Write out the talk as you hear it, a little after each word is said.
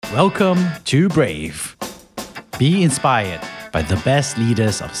Welcome to Brave. Be inspired by the best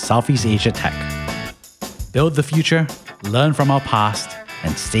leaders of Southeast Asia tech. Build the future, learn from our past,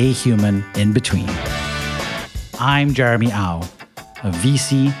 and stay human in between. I'm Jeremy Au, a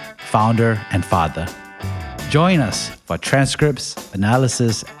VC, founder, and father. Join us for transcripts,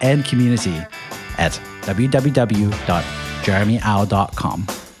 analysis, and community at www.jeremyau.com.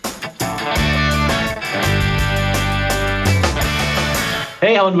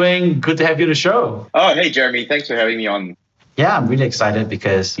 Hey, Alan Wing, good to have you on the show. Oh, hey, Jeremy. Thanks for having me on. Yeah, I'm really excited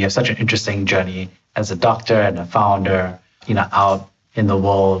because you have such an interesting journey as a doctor and a founder, out in the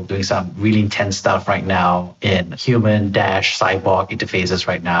world doing some really intense stuff right now in human-cyborg interfaces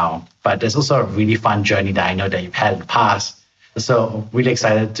right now. But there's also a really fun journey that I know that you've had in the past. So really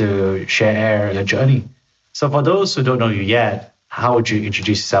excited to share your journey. So for those who don't know you yet, how would you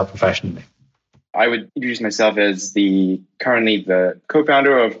introduce yourself professionally? I would introduce myself as currently the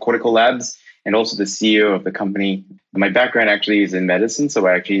co-founder of Cortical Labs and also the CEO of the company. My background actually is in medicine. So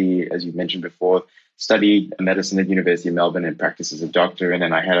I actually, as you mentioned before, studied medicine at the University of Melbourne and practiced as a doctor. And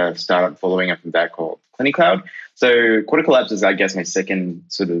then I had a startup following up from that called CliniCloud. So Cortical Labs is, I guess, my second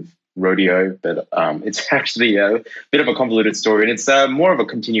sort of rodeo, but it's actually a bit of a convoluted story. And it's more of a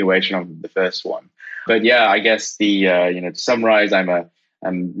continuation of the first one. But yeah, I guess to summarize, I'm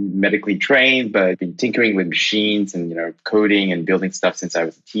medically trained, but I've been tinkering with machines and, coding and building stuff since I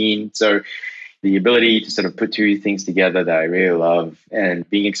was a teen. So the ability to sort of put two things together that I really love and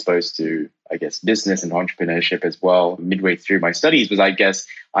being exposed to, I guess, business and entrepreneurship as well midway through my studies was, I guess,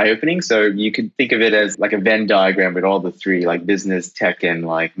 eye-opening. So you could think of it as like a Venn diagram with all the three, like business, tech, and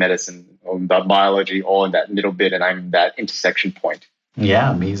like medicine or biology, all in that middle bit. And I'm that intersection point.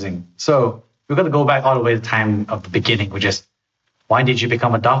 Yeah, amazing. So we're going to go back all the way to the time of the beginning, which is, why did you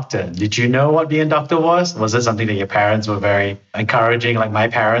become a doctor? Did you know what being a doctor was? Was it something that your parents were very encouraging, like my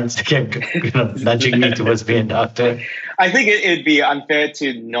parents, kept nudging me towards being a doctor? I think it'd be unfair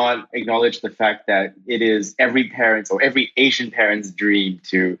to not acknowledge the fact that it is every parent's or every Asian parent's dream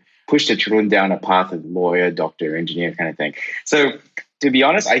to push their children down a path of lawyer, doctor, engineer kind of thing. So to be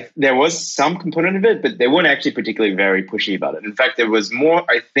honest, there was some component of it, but they weren't actually particularly very pushy about it. In fact, there was more,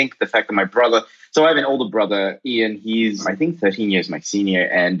 I think, the fact that my brother, so I have an older brother, Ian, he's, I think, 13 years my senior,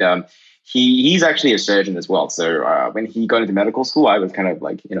 and he's actually a surgeon as well. So when he got into medical school, I was kind of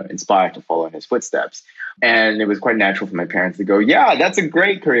like, inspired to follow in his footsteps. And it was quite natural for my parents to go, yeah, that's a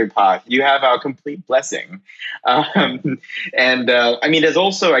great career path. You have our complete blessing. I mean, there's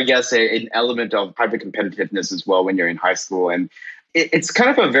also, I guess, an element of hyper-competitiveness as well when you're in high school. And it's kind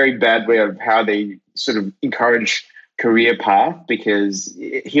of a very bad way of how they sort of encourage career path, because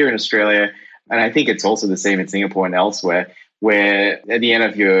here in Australia, and I think it's also the same in Singapore and elsewhere, where at the end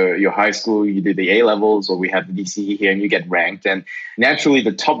of your high school, you do the A-levels, or we have the DCE here, and you get ranked. And naturally,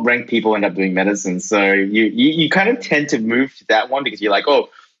 the top ranked people end up doing medicine. So you kind of tend to move to that one because you're like, oh,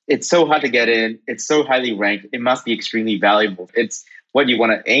 it's so hard to get in. It's so highly ranked. It must be extremely valuable. It's what you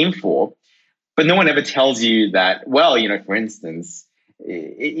want to aim for. But no one ever tells you that, well, for instance,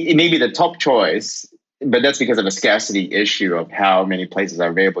 it may be the top choice, but that's because of a scarcity issue of how many places are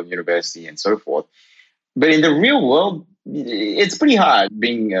available at university and so forth. But in the real world, it's pretty hard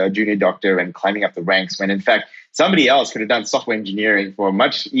being a junior doctor and climbing up the ranks when, in fact, somebody else could have done software engineering for a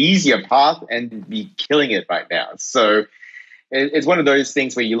much easier path and be killing it right now. So it's one of those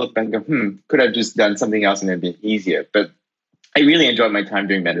things where you look back and go, could I have just done something else and it'd been easier? But I really enjoyed my time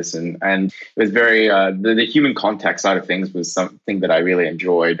doing medicine, and it was very, the human contact side of things was something that I really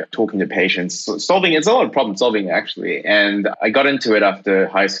enjoyed, talking to patients, it's a lot of problem solving actually. And I got into it after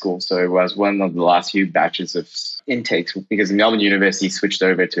high school. So it was one of the last few batches of intakes because Melbourne University switched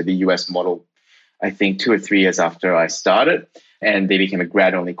over to the US model, I think 2 or 3 years after I started, and they became a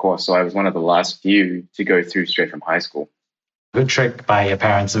grad only course. So I was one of the last few to go through straight from high school. Good trick by your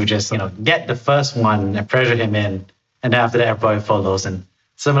parents who just, get the first one and pressure him in. And then after that, everybody follows. And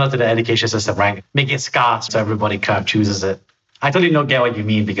similar to the education system, right? Make it scarce so everybody kind of chooses it. I totally don't get what you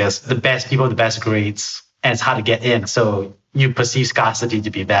mean, because the best people, the best grades, and it's hard to get in. So you perceive scarcity to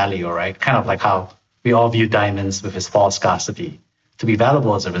be value, right? Kind of like how we all view diamonds with its false scarcity to be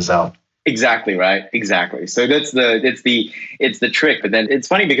valuable as a result. Exactly, right? Exactly. So it's the trick. But then it's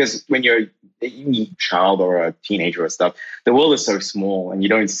funny because when you're a child or a teenager or stuff, the world is so small and you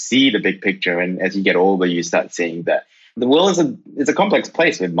don't see the big picture. And as you get older, you start seeing that the world is a complex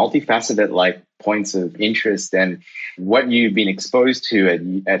place with multifaceted like points of interest, and what you've been exposed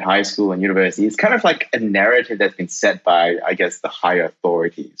to at high school and university is kind of like a narrative that's been set by, I guess, the higher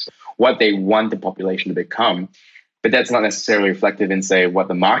authorities, what they want the population to become. but that's not necessarily reflective in, say, what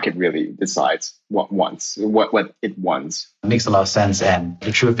the market really decides what it wants. It makes a lot of sense. And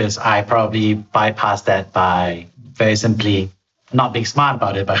the truth is, I probably bypassed that by very simply not being smart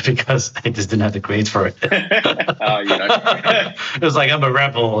about it, but because I just didn't have the grades for it. It was like, I'm a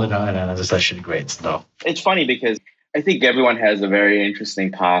rebel, and I just had shitty grades. No. It's funny because I think everyone has a very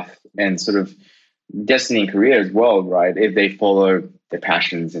interesting path and sort of destiny and career as well, right? If they follow their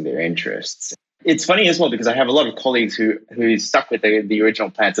passions and their interests. It's funny as well because I have a lot of colleagues who stuck with the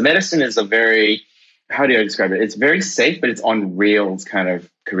original plan. So medicine is a very, how do I describe it? It's very safe, but it's on rails kind of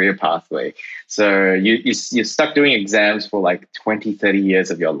career pathway. So you're stuck doing exams for like 20, 30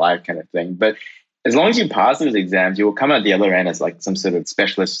 years of your life kind of thing. But as long as you pass those exams, you will come out the other end as like some sort of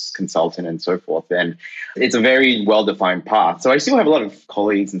specialist consultant and so forth. And it's a very well-defined path. So I still have a lot of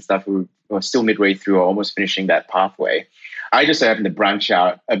colleagues and stuff who are still midway through or almost finishing that pathway. I just so happen to branch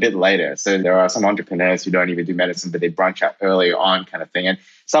out a bit later. So there are some entrepreneurs who don't even do medicine, but they branch out earlier on kind of thing. And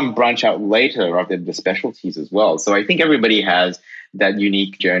some branch out later of the specialties as well. So I think everybody has that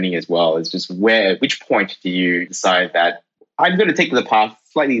unique journey as well. It's just which point do you decide that I'm going to take the path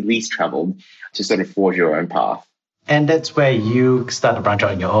slightly least traveled to sort of forge your own path? And that's where you start to branch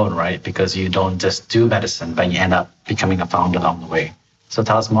out on your own, right? Because you don't just do medicine, but you end up becoming a founder along the way. So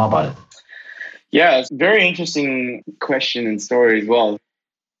tell us more about it. Yeah, it's a very interesting question and story as well.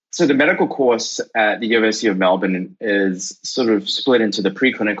 So the medical course at the University of Melbourne is sort of split into the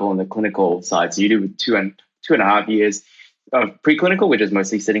preclinical and the clinical side. So you do two and a half years of preclinical, which is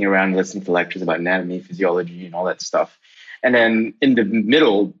mostly sitting around listening to lectures about anatomy, physiology, and all that stuff. And then in the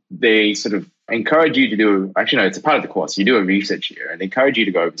middle, they sort of encourage you to do, actually, no, it's a part of the course. You do a research year and they encourage you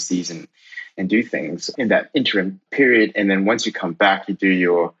to go overseas and do things in that interim period. And then once you come back, you do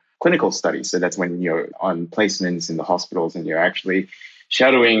your clinical studies. So that's when you're on placements in the hospitals and you're actually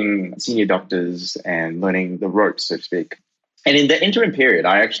shadowing senior doctors and learning the ropes, so to speak. And in the interim period,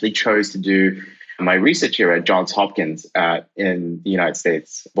 I actually chose to do my research here at Johns Hopkins in the United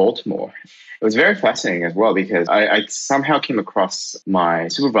States, Baltimore. It was very fascinating as well because I somehow came across my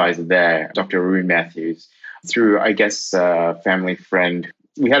supervisor there, Dr. Arun Matthews, through, I guess, a family friend.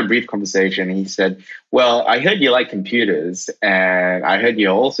 We had a brief conversation and he said, well, I heard you like computers and I heard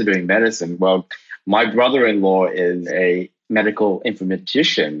you're also doing medicine. Well, my brother-in-law is a medical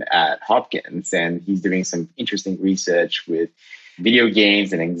informatician at Hopkins and he's doing some interesting research with video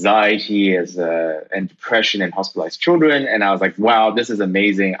games and anxiety and depression in hospitalized children. And I was like, wow, this is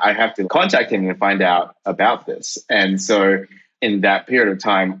amazing. I have to contact him and find out about this. And so in that period of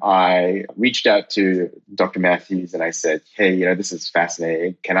time, I reached out to Dr. Matthews and I said, hey, this is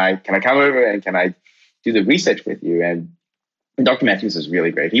fascinating. Can I come over and can I do the research with you? And Dr. Matthews was really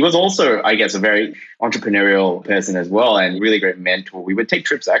great. He was also, I guess, a very entrepreneurial person as well and really great mentor. We would take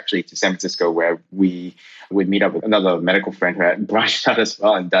trips actually to San Francisco where we would meet up with another medical friend who had branched out as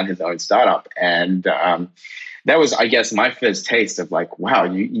well and done his own startup. And that was, I guess, my first taste of like, wow,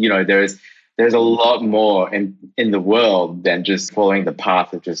 there's a lot more in the world than just following the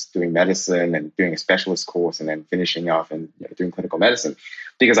path of just doing medicine and doing a specialist course and then finishing off and doing clinical medicine.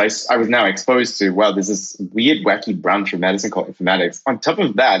 Because I was now exposed to, well, there's this weird, wacky branch of medicine called informatics. On top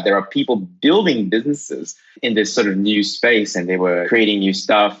of that, there are people building businesses in this sort of new space and they were creating new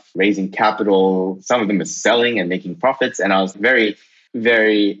stuff, raising capital. Some of them were selling and making profits. And I was very,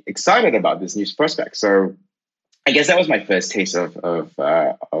 very excited about this new prospect. So I guess that was my first taste of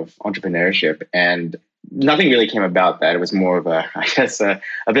entrepreneurship, and nothing really came about that. It was more of a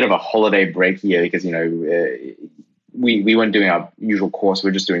bit of a holiday break year because we weren't doing our usual course. We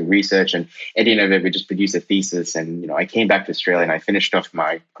were just doing research, and at the end of it, we just produced a thesis. And I came back to Australia and I finished off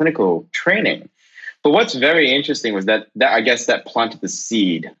my clinical training. But what's very interesting was that I guess that planted the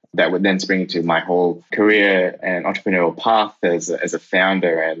seed that would then spring into my whole career and entrepreneurial path as a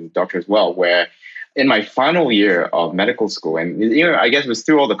founder and doctor as well, where in my final year of medical school, and I guess it was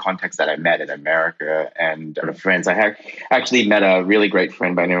through all the contacts that I met in America and friends, I had actually met a really great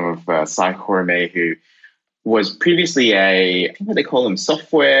friend by the name of Sai Horme, who was previously I think what they call them,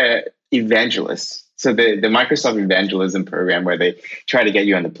 software evangelist. So the Microsoft evangelism program where they try to get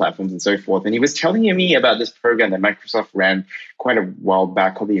you on the platforms and so forth. And he was telling me about this program that Microsoft ran quite a while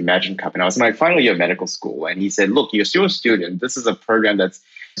back called the Imagine Cup. And I was in my final year of medical school. And he said, look, you're still a student. This is a program that's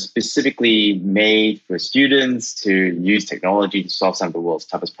specifically made for students to use technology to solve some of the world's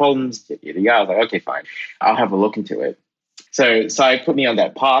toughest problems. I was like, okay, fine. I'll have a look into it. So I put me on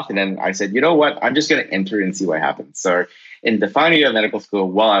that path. And then I said, you know what? I'm just going to enter it and see what happens. So in the final year of medical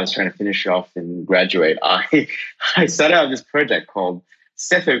school, while I was trying to finish off and graduate, I started out this project called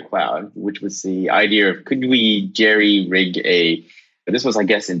Cepho Cloud, which was the idea of could we jerry rig this was, I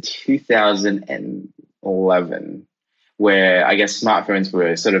guess, in 2011. where I guess smartphones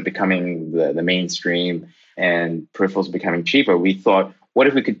were sort of becoming the mainstream and peripherals were becoming cheaper, we thought, what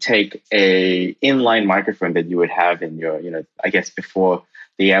if we could take a inline microphone that you would have in your, I guess before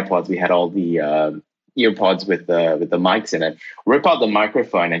the AirPods, we had all the earpods with the mics in it, rip out the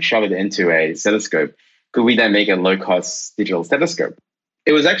microphone and shove it into a stethoscope. Could we then make a low-cost digital stethoscope?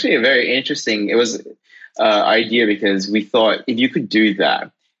 It was actually a very interesting, idea, because we thought if you could do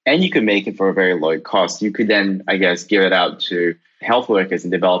that and you could make it for a very low cost, you could then, I guess, give it out to health workers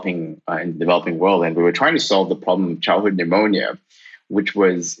in developing world. And we were trying to solve the problem of childhood pneumonia, which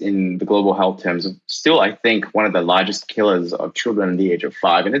was, in the global health terms, still, I think, one of the largest killers of children under the age of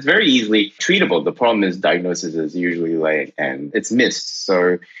 5. And it's very easily treatable. The problem is diagnosis is usually late and it's missed.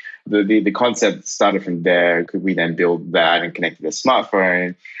 So the concept started from there. Could we then build that and connect it to a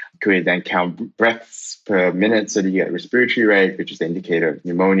smartphone? Could we then count breaths per minute so that you get respiratory rate, which is the indicator of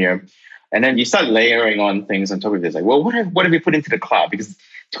pneumonia? And then you start layering on things on top of this. Like, well, what have we put into the cloud? Because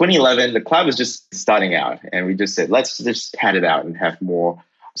 2011, the cloud was just starting out. And we just said, let's just pad it out and have more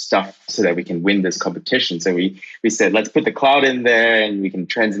stuff so that we can win this competition. So we said, let's put the cloud in there and we can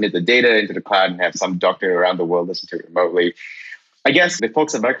transmit the data into the cloud and have some doctor around the world listen to it remotely. I guess the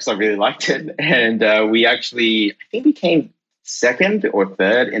folks at Microsoft really liked it. And we actually, I think we came second or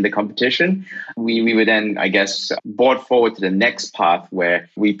third in the competition. We were then, I guess, brought forward to the next path where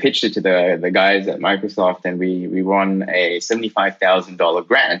we pitched it to the guys at Microsoft, and we won a $75,000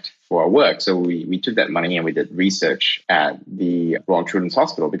 grant for our work. So we took that money and we did research at the Royal Children's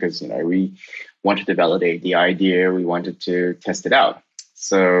Hospital because, we wanted to validate the idea. We wanted to test it out.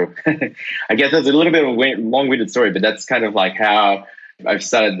 So I guess that's a little bit of a long-winded story, but that's kind of like how I've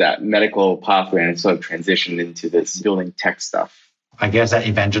started that medical pathway and sort of transitioned into this building tech stuff. I guess that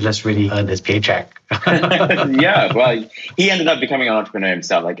evangelist really earned his paycheck. Yeah, well, he ended up becoming an entrepreneur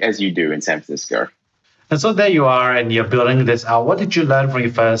himself, like as you do in San Francisco. And so there you are, and you're building this out. What did you learn from your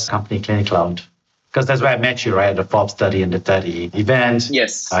first company, ClinicCloud? Because that's where I met you, right? At the Forbes 30 and the 30 event.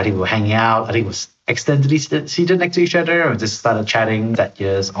 Yes. I think we were hanging out. I think it was extendedly seated next to each other. We just started chatting that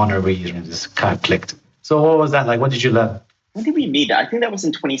year's honorary and just kind of clicked. So what was that like? What did you learn? When did we meet? I think that was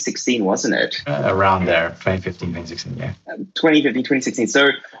in 2016, wasn't it? Around there, 2015, 2016, yeah. 2015, 2016.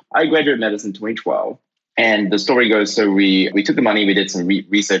 So I graduated medicine in 2012. And the story goes, so we took the money, we did some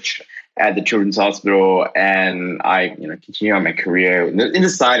research at the Children's Hospital, and I continued on my career. In the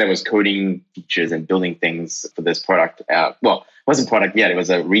side, I was coding features and building things for this product. Well, it wasn't product yet, it was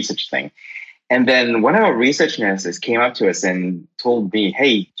a research thing. And then one of our research nurses came up to us and told me,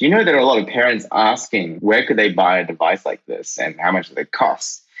 hey, do you know there are a lot of parents asking where could they buy a device like this and how much does it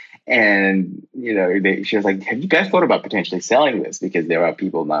cost? And, she was like, have you guys thought about potentially selling this? Because there are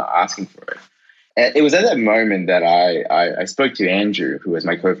people now asking for it. And it was at that moment that I spoke to Andrew, who was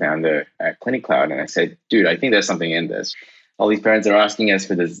my co-founder at ClinicCloud. And I said, dude, I think there's something in this. All these parents are asking us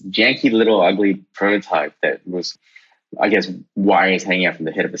for this janky little ugly prototype that was, I guess, wires hanging out from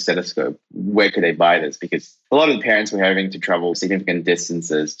the head of a stethoscope. Where could they buy this? Because a lot of the parents were having to travel significant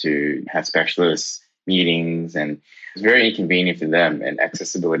distances to have specialist meetings, and it was very inconvenient for them, and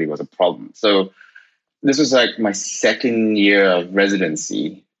accessibility was a problem. So this was like my second year of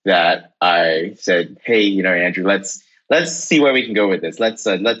residency that I said, hey, Andrew, let's see where we can go with this. Let's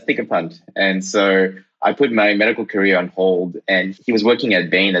take a punt. And so I put my medical career on hold, and he was working at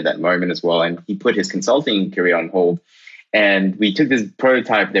Bain at that moment as well. And he put his consulting career on hold. And we took this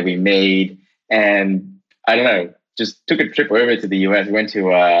prototype that we made and just took a trip over to the US. We went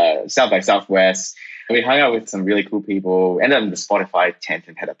to South by Southwest. And we hung out with some really cool people, ended up in the Spotify tent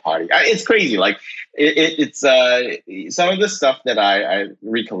and had a party. It's crazy. Like it's some of the stuff that I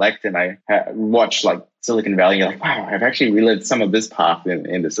recollect and I watch like Silicon Valley. You're like, wow, I've actually relived some of this path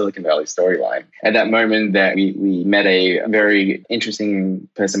in the Silicon Valley storyline. At that moment that we met a very interesting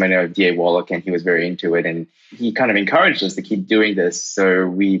person by the name of D.A. Wallach, and he was very into it. And he kind of encouraged us to keep doing this. So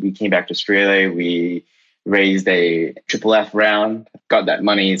we came back to Australia. We raised a triple F round, got that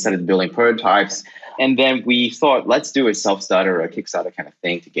money, started building prototypes. And then we thought, let's do a self-starter or a Kickstarter kind of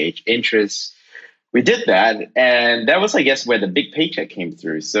thing to gauge interest. We did that. And that was, I guess, where the big paycheck came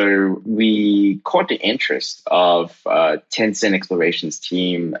through. So we caught the interest of Tencent Explorations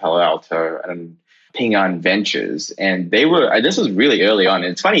team, Palo Alto, and Ping An Ventures. And this was really early on.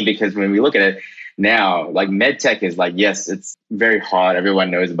 And it's funny because when we look at it now, like medtech is like, yes, it's very hot.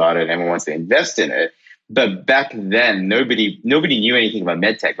 Everyone knows about it. Everyone wants to invest in it. But back then, nobody knew anything about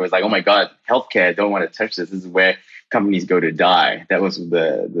medtech. It was like, oh my God, healthcare, I don't want to touch this. This is where companies go to die. That was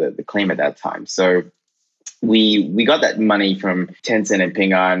the claim at that time. So we got that money from Tencent and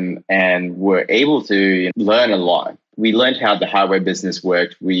Ping An and were able to learn a lot. We learned how the hardware business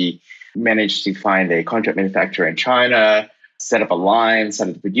worked. We managed to find a contract manufacturer in China, set up a line,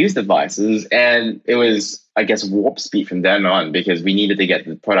 started to produce devices. And it was, I guess, warp speed from then on because we needed to get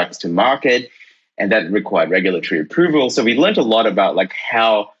the products to market and that required regulatory approval. So we learned a lot about like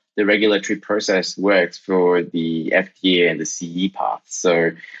how the regulatory process works for the FDA and the CE path.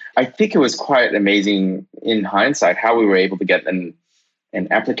 So I think it was quite amazing in hindsight how we were able to get an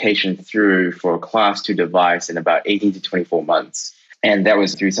application through for a class 2 device in about 18 to 24 months. And that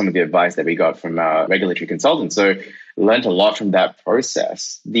was through some of the advice that we got from our regulatory consultants. So learned a lot from that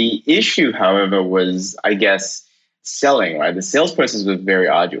process. The issue, however, was, I guess, selling, right? The sales process was very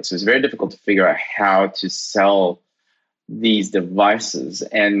arduous. It was very difficult to figure out how to sell these devices.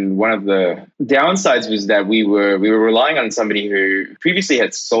 And one of the downsides was that we were relying on somebody who previously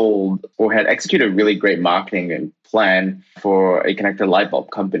had sold or had executed a really great marketing and plan for a connected light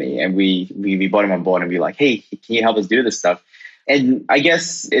bulb company. And we brought him on board and be like, hey, can you help us do this stuff? And I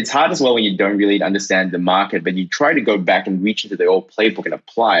guess it's hard as well when you don't really understand the market, but you try to go back and reach into the old playbook and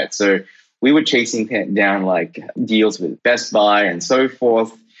apply it. So we were chasing down like deals with Best Buy and so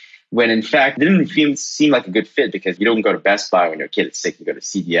forth, when in fact it didn't seem like a good fit because you don't go to Best Buy when your kid is sick, you go to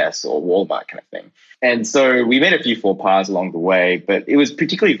CVS or Walmart kind of thing. And so we made a few faux pas along the way, but it was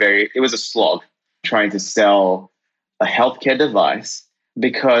it was a slog trying to sell a healthcare device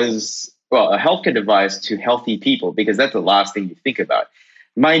a healthcare device to healthy people, because that's the last thing you think about.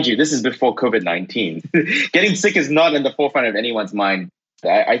 Mind you, this is before COVID-19. Getting sick is not in the forefront of anyone's mind.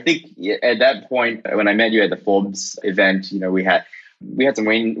 I think at that point, when I met you at the Forbes event, we had some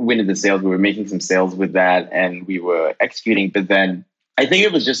win in the sales. We were making some sales with that and we were executing. But then I think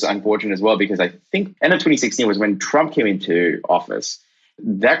it was just unfortunate as well, because I think end of 2016 was when Trump came into office.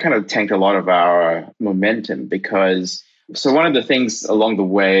 That kind of tanked a lot of our momentum so one of the things along the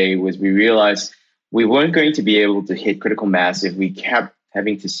way was we realized we weren't going to be able to hit critical mass if we kept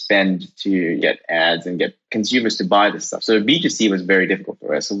having to spend to get ads and get consumers to buy this stuff. So B2C was very difficult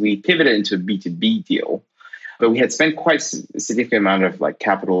for us. So we pivoted into a B2B deal, but we had spent quite a significant amount of like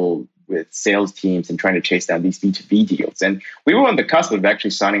capital with sales teams and trying to chase down these B2B deals. And we were on the cusp of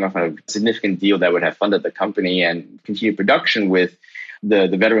actually signing off on a significant deal that would have funded the company and continued production with the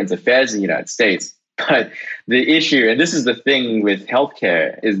Veterans Affairs in the United States. But the issue, and this is the thing with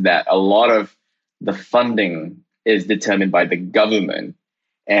healthcare, is that a lot of the funding is determined by the government.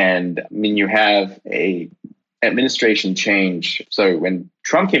 And I mean, you have a administration change. So when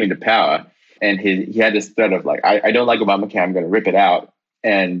Trump came into power and he had this threat of like, I don't like Obamacare, I'm going to rip it out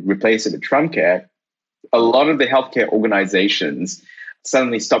and replace it with Trumpcare, a lot of the healthcare organizations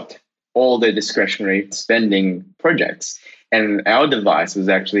suddenly stopped all their discretionary spending projects. And our device was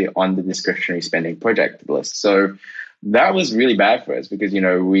actually on the discretionary spending project list. So that was really bad for us because,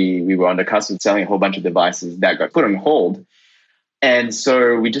 we were on the cusp of selling a whole bunch of devices that got put on hold. And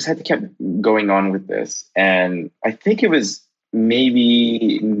so we just had to keep going on with this. And I think it was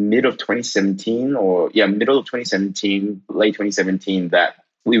maybe middle of 2017, late 2017, that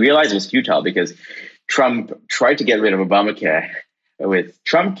we realized it was futile because Trump tried to get rid of Obamacare with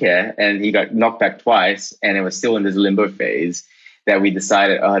Trumpcare, and he got knocked back twice, and it was still in this limbo phase that we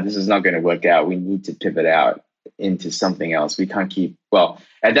decided, this is not going to work out. We need to pivot out into something else. We can't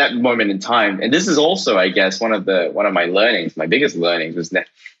at that moment in time, and this is also, I guess, one of my learnings, my biggest learnings was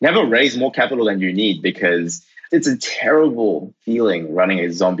never raise more capital than you need, because it's a terrible feeling running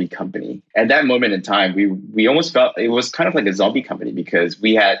a zombie company. At that moment in time, we almost felt it was kind of like a zombie company because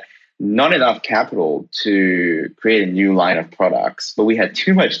we had not enough capital to create a new line of products, but we had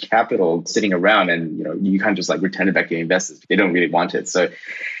too much capital sitting around, and you can't just like return it back to your investors. They don't really want it. So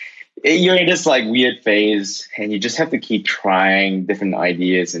you're in this like weird phase, and you just have to keep trying different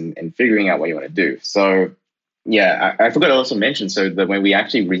ideas and figuring out what you want to do. So yeah, I forgot to also mention, so that when we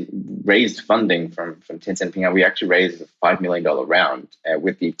actually raised funding from Tencent Ping An, we actually raised a $5 million round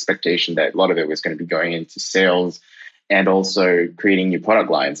with the expectation that a lot of it was going to be going into sales and also creating new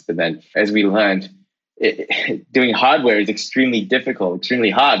product lines. But then, as we learned, doing hardware is extremely difficult, extremely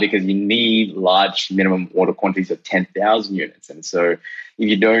hard, because you need large minimum order quantities of 10,000 units. And so if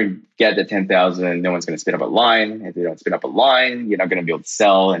you don't get the 10,000, no one's going to spin up a line. If they don't spin up a line, you're not going to be able to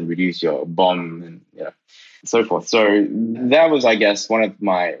sell and reduce your BOM and so forth. So that was, I guess, one of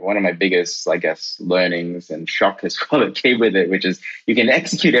my biggest, I guess, learnings and shock as well that came with it, which is you can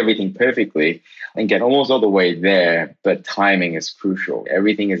execute everything perfectly and get almost all the way there, but timing is crucial.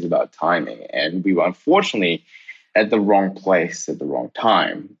 Everything is about timing. And we were unfortunately at the wrong place at the wrong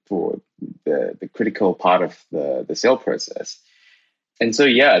time for the critical part of the sale process. And so,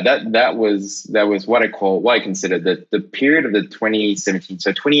 yeah, that was what I consider the period of the 2017.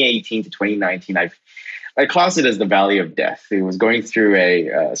 So 2018 to 2019, I class it as the valley of death. It was going through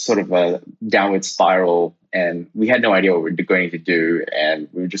a sort of a downward spiral, and we had no idea what we were going to do, and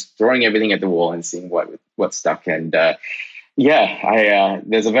we were just throwing everything at the wall and seeing what stuck. And I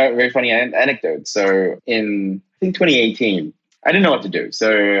there's a very very funny anecdote. So in I think 2018, I didn't know what to do.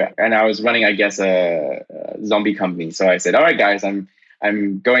 So and I was running, I guess, a zombie company. So I said, "All right, guys,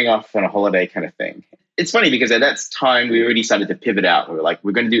 I'm going off on a holiday," kind of thing. It's funny because at that time we already started to pivot out. We were like,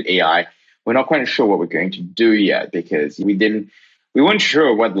 we're going to do AI. We're not quite sure what we're going to do yet because we weren't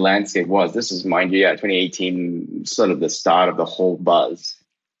sure what the landscape was. This is, mind you, 2018, sort of the start of the whole buzz.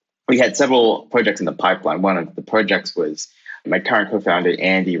 We had several projects in the pipeline. One of the projects was my current co-founder,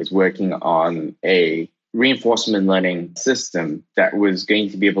 Andy, was working on a reinforcement learning system that was going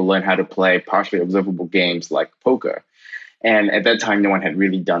to be able to learn how to play partially observable games like poker. And at that time, no one had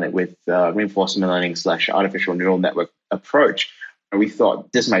really done it with reinforcement learning / artificial neural network approach. And we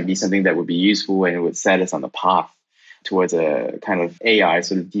thought this might be something that would be useful and it would set us on the path towards a kind of AI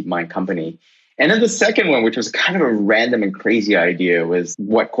sort of DeepMind company. And then the second one, which was kind of a random and crazy idea, was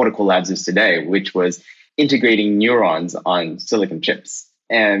what Cortical Labs is today, which was integrating neurons on silicon chips.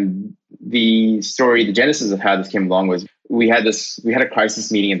 And the story, the genesis of how this came along was we had a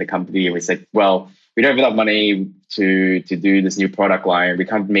crisis meeting in the company and we said, well, we don't have enough money to do this new product line. We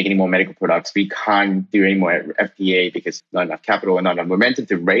can't make any more medical products. We can't do any more FDA because not enough capital and not enough momentum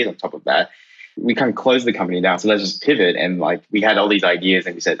to raise on top of that. We can't close the company down. So let's just pivot. And like we had all these ideas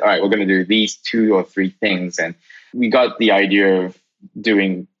and we said, all right, we're going to do these 2 or 3 things. And we got the idea of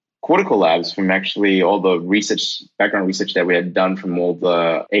doing Cortical Labs from actually all the background research that we had done from all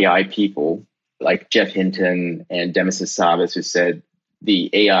the AI people like Jeff Hinton and Demis Hassabis, who said,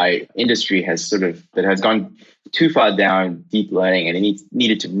 the AI industry has gone too far down deep learning and it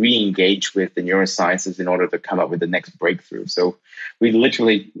needed to re-engage with the neurosciences in order to come up with the next breakthrough. So we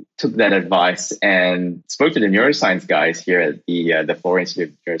literally took that advice and spoke to the neuroscience guys here at the Florida Institute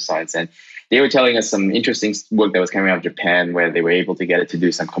of Neuroscience. And they were telling us some interesting work that was coming out of Japan where they were able to get it to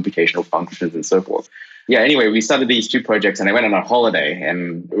do some computational functions and so forth. Anyway, we started these 2 projects and I went on a holiday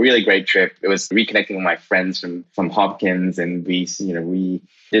and a really great trip. It was reconnecting with my friends from Hopkins, and we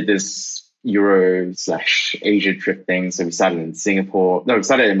did this Euro / Asia trip thing. So we started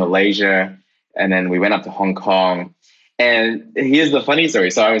in Malaysia, and then we went up to Hong Kong. And here's the funny story.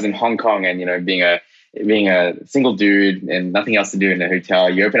 So I was in Hong Kong and, being a single dude and nothing else to do in the hotel,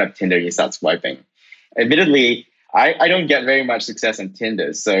 you open up Tinder and you start swiping. Admittedly, I don't get very much success on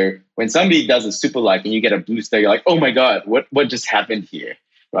Tinder. So when somebody does a super like and you get a blue star, you're like, oh my God, what just happened here?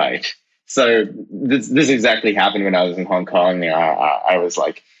 Right. So this exactly happened when I was in Hong Kong. I was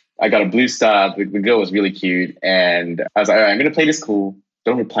like, I got a blue star. The girl was really cute. And I was like, all right, I'm going to play this cool.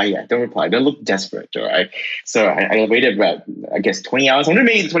 Don't reply yet. Don't reply. Don't look desperate. All right. So I waited about, I guess, 20 hours. I wanted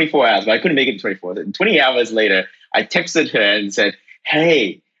to make it 24 hours, but I couldn't make it 24. 20 hours later, I texted her and said,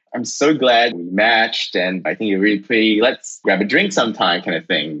 hey, I'm so glad we matched, and I think you're really pretty. Let's grab a drink sometime, kind of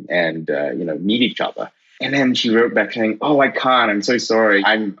thing, and meet each other. And then she wrote back saying, "Oh, I can't. I'm so sorry.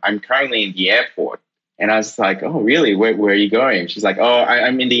 I'm currently in the airport." And I was like, "Oh, really? Where are you going?" She's like, "Oh,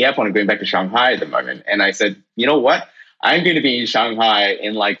 I'm in the airport. I'm going back to Shanghai at the moment." And I said, "You know what? I'm going to be in Shanghai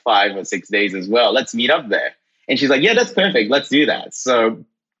in like 5 or 6 days as well. Let's meet up there." And she's like, "Yeah, that's perfect. Let's do that." So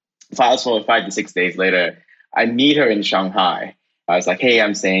fast forward 5 to 6 days later, I meet her in Shanghai. I was like, hey,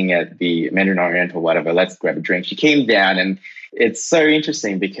 I'm staying at the Mandarin Oriental, whatever. Let's grab a drink. She came down, and it's so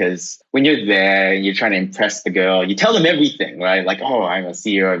interesting because when you're there and you're trying to impress the girl, you tell them everything, right? Like, oh, I'm a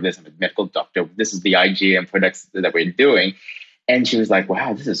CEO of this. I'm a medical doctor. This is the IG and products that we're doing. And she was like,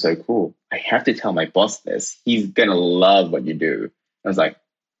 wow, this is so cool. I have to tell my boss this. He's going to love what you do. I was like,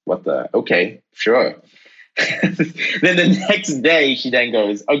 okay, sure. Then the next day, she then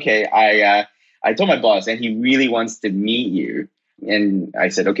goes, okay, I told my boss and he really wants to meet you. And I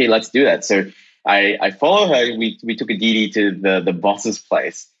said, okay, let's do that. So I follow her. We took a DD to the boss's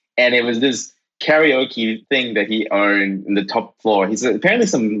place. And it was this karaoke thing that he owned in the top floor. He's apparently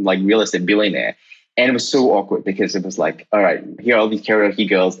some like real estate billionaire. And it was so awkward because it was like, all right, here are all these karaoke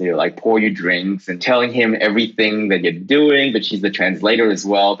girls. They're like, pour you drinks and telling him everything that you're doing, but she's the translator as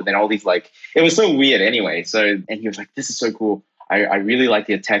well. But then all these like, it was so weird anyway. So, and he was like, this is so cool. I really like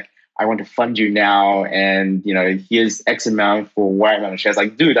your tech. I want to fund you now. And, here's X amount for Y amount of shares.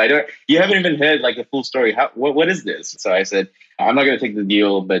 Like, dude, you haven't even heard like the full story. What is this? So I said, I'm not going to take the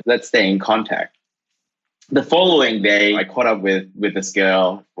deal, but let's stay in contact. The following day, I caught up with this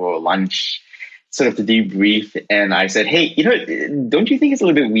girl for lunch, sort of to debrief. And I said, hey, don't you think it's a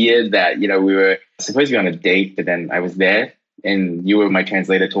little bit weird that, we were supposed to be on a date, but then I was there and you were my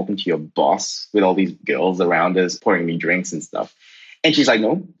translator talking to your boss with all these girls around us, pouring me drinks and stuff. And she's like,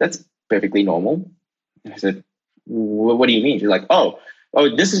 no, that's perfectly normal. And I said, what do you mean? She's like,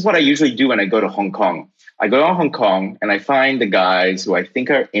 this is what I usually do when I go to Hong Kong. I go to Hong Kong and I find the guys who I think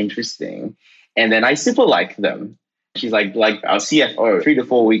are interesting, and then I super like them. She's like our CFO, 3 to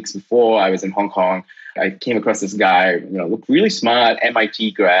 4 weeks before I was in Hong Kong, I came across this guy, looked really smart,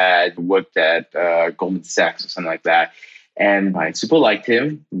 MIT grad, worked at Goldman Sachs or something like that. And I super liked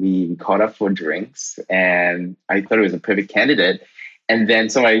him. We caught up for drinks and I thought it was a perfect candidate. And then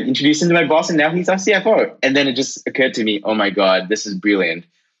so I introduced him to my boss and now he's our CFO. And then it just occurred to me, oh my God, this is brilliant.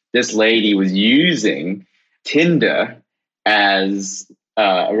 This lady was using Tinder as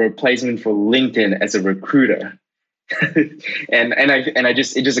a replacement for LinkedIn as a recruiter. and it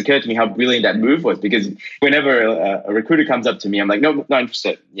just occurred to me how brilliant that move was, because whenever a recruiter comes up to me, I'm like, no, not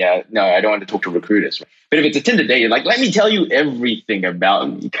interested. Yeah, no, I don't want to talk to recruiters. But if it's a Tinder date, you're like, let me tell you everything about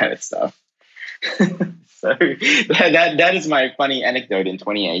me, kind of stuff. So that is my funny anecdote in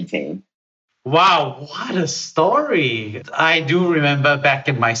 2018. Wow, what a story. I do remember back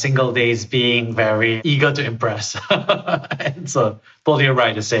in my single days being very eager to impress. And so totally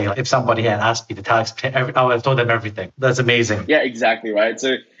right to say, like, if somebody had asked me to tell, I would have told them everything. That's amazing. Yeah, exactly, right?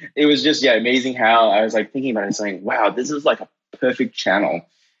 So it was just, amazing how I was like thinking about it, saying, wow, this is like a perfect channel.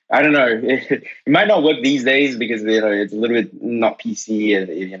 I don't know. It might not work these days because it's a little bit not PC,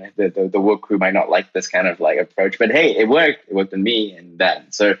 and the work crew might not like this kind of like approach. But hey, it worked. It worked on me and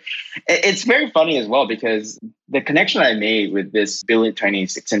that. So it's very funny as well, because the connection I made with this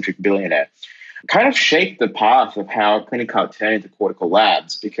Chinese eccentric billionaire kind of shaped the path of how Clinical turned into Cortical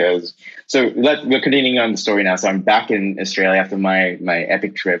Labs. Because we're continuing on the story now. So I'm back in Australia after my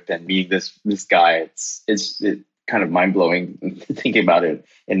epic trip and meeting this guy. It's kind of mind-blowing thinking about it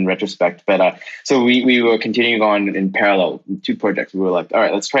in retrospect. But so we were continuing on in parallel, 2 projects. We were like, all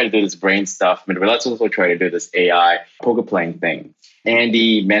right, let's try to do this brain stuff, but let's also try to do this AI poker playing thing.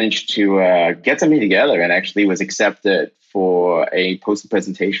 Andy managed to get something together and actually was accepted for a poster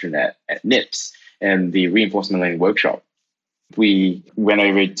presentation at NIPS and the reinforcement learning workshop. We went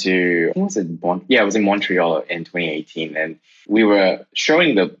over to, I think it was in Montreal in 2018, and we were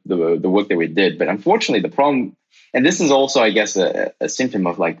showing the work that we did. But unfortunately, the problem, and this is also, I guess, a symptom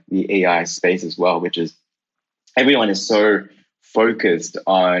of like the AI space as well, which is everyone is so focused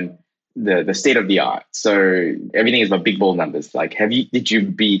on the state of the art. So everything is about big bold numbers. Like, did you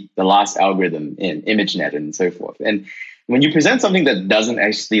beat the last algorithm in ImageNet and so forth? And when you present something that doesn't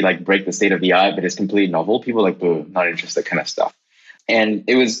actually like break the state of the art, but is completely novel, people are like, boo, not interested, kind of stuff. And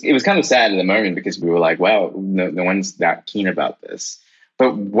it was kind of sad at the moment, because we were like, wow, no one's that keen about this.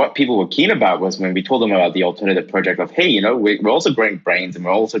 But what people were keen about was when we told them about the alternative project of, hey, we're also growing brains and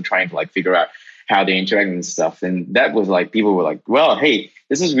we're also trying to like figure out how they interact and stuff. And that was like, people were like, well, hey,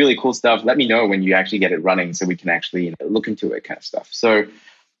 this is really cool stuff. Let me know when you actually get it running so we can actually look into it, kind of stuff. So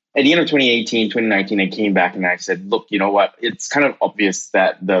at the end of 2019, I came back and I said, look, you know what? It's kind of obvious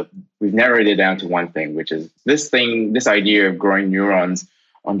that we've narrowed it down to one thing, which is this idea of growing neurons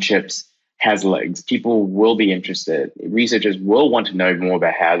on chips has legs. People will be interested. Researchers will want to know more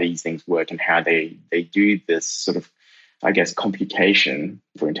about how these things work and how they do this sort of, I guess, computation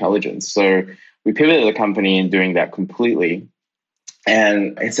for intelligence. So we pivoted the company in doing that completely.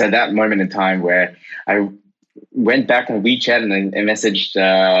 And it's at that moment in time where I went back on WeChat and messaged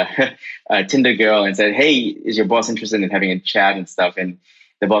a Tinder girl and said, hey, is your boss interested in having a chat and stuff? And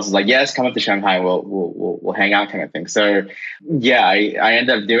the boss was like, yes, come up to Shanghai. We'll hang out, kind of thing. So yeah, I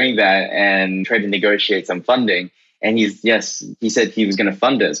ended up doing that and tried to negotiate some funding. And he said he was going to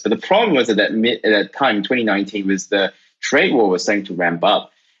fund us. But the problem was at that time, 2019, was the trade war was starting to ramp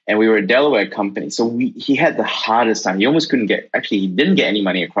up. And we were a Delaware company. So he had the hardest time. He almost he didn't get any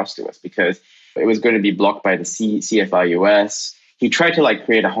money across to us because it was going to be blocked by the CFR US. He tried to like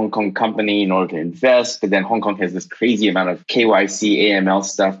create a Hong Kong company in order to invest, but then Hong Kong has this crazy amount of KYC, AML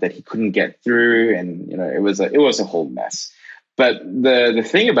stuff that he couldn't get through, and it was a whole mess. But the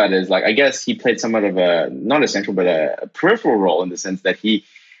thing about it is, like, I guess he played somewhat of a not essential but a peripheral role in the sense that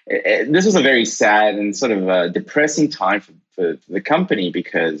this was a very sad and sort of a depressing time for the company,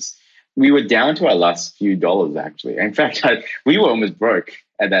 because we were down to our last few dollars, actually. In fact, we were almost broke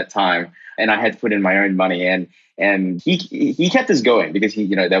at that time, and I had to put in my own money. And he kept us going because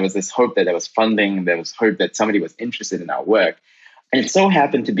there was this hope that there was funding, there was hope that somebody was interested in our work. And it so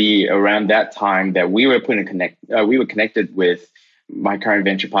happened to be around that time that we were connected with my current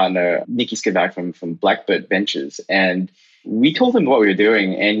venture partner, Nikki Skivak from Blackbird Ventures. And we told him what we were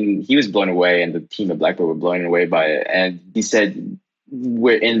doing, and he was blown away, and the team at Blackbird were blown away by it. And he said,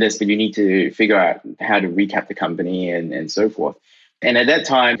 we're in this, but you need to figure out how to recap the company and so forth. And at that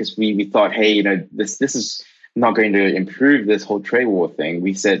time, because we thought, hey, this is not going to improve this whole trade war thing,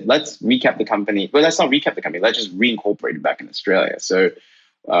 we said, let's recap the company. Well, let's not recap the company. Let's just reincorporate it back in Australia. So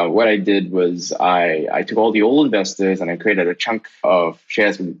what I did was I took all the old investors and I created a chunk of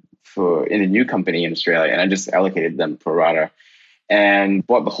shares in a new company in Australia, and I just allocated them pro rata and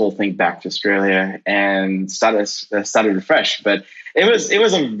brought the whole thing back to Australia and started afresh. But it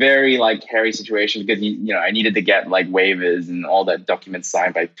was a very like hairy situation because I needed to get like waivers and all that documents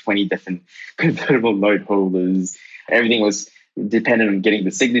signed by 20 different convertible note holders. Everything was dependent on getting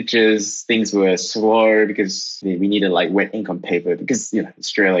the signatures. Things were slow because we needed like wet ink on paper because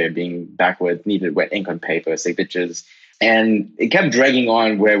Australia being backward needed wet ink on paper signatures. And it kept dragging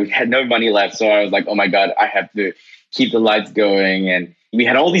on where we had no money left. So I was like, oh my God, I have to keep the lights going. And we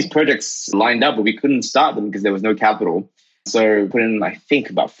had all these projects lined up, but we couldn't start them because there was no capital. So I put in, I think,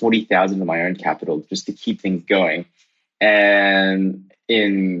 about 40,000 of my own capital just to keep things going. And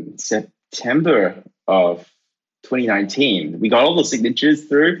in September of 2019, we got all the signatures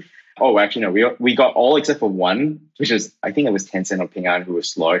through. Oh, actually, no, we got all except for one, which is, I think it was Tencent or Ping An who was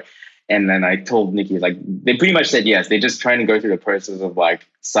slow. And then I told Nikki, like, they pretty much said yes. They're just trying to go through the process of like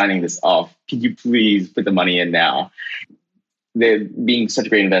signing this off. Can you please put the money in now? They're being such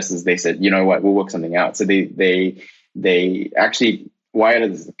great investors. They said, you know what, we'll work something out. So they actually wired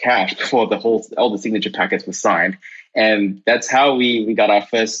us the cash before all the signature packets were signed. And that's how we got our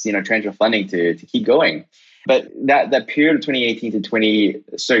first, tranche of funding to keep going. But that period of 2018 and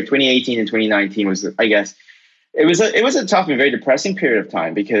 2019 was, I guess, it was a tough and very depressing period of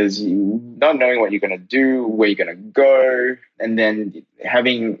time because not knowing what you're going to do, where you're going to go, and then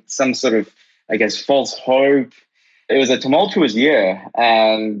having some sort of, I guess, false hope. It was a tumultuous year,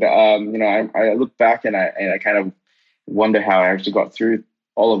 and I look back and I kind of wonder how I actually got through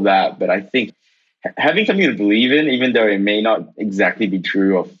all of that. But I think having something to believe in, even though it may not exactly be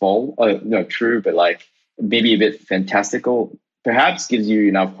true or false, true, but like maybe a bit fantastical, perhaps gives you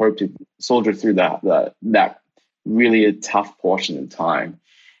enough hope to soldier through that really a tough portion of time.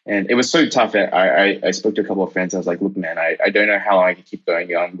 And it was so tough that I spoke to a couple of friends. I was like, look, man, I don't know how long I can keep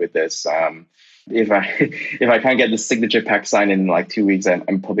going on with this. If I can't get the signature pack signed in like 2 weeks,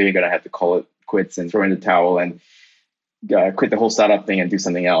 I'm probably going to have to call it quits and throw in the towel and quit the whole startup thing and do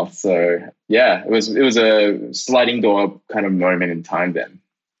something else. So yeah, it was a sliding door kind of moment in time then.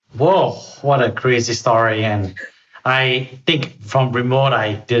 Whoa, what a crazy story. And I think from remote,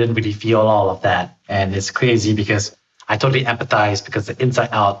 I didn't really feel all of that. And it's crazy because I totally empathize because the inside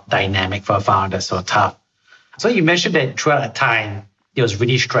out dynamic for a founder is so tough. So you mentioned that throughout that time, it was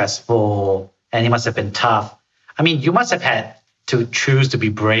really stressful and it must have been tough. I mean, you must have had to choose to be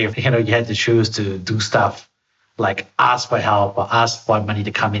brave. You had to choose to do stuff like ask for help or ask for money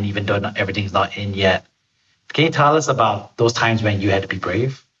to come in, even though everything's not in yet. Can you tell us about those times when you had to be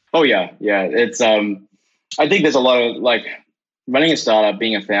brave? Oh, yeah. Yeah. It's, I think there's a lot of like running a startup,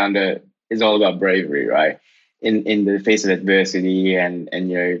 being a founder is all about bravery, right? In the face of adversity and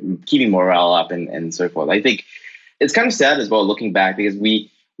keeping morale up and so forth. I think it's kind of sad as well looking back because we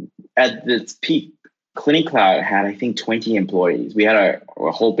at its peak, Clinic Cloud had I think 20 employees. We had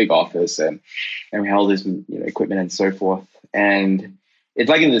a whole big office and we had all this equipment and so forth. And it's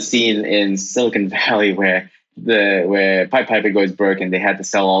like in the scene in Silicon Valley where Pied Piper goes broke and they had to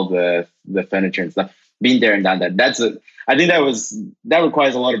sell all the furniture and stuff. Been there and done that. I think that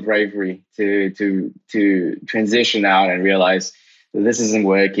requires a lot of bravery to transition out and realize that this isn't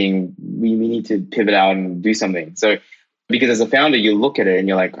working. We need to pivot out and do something. So because as a founder, you look at it and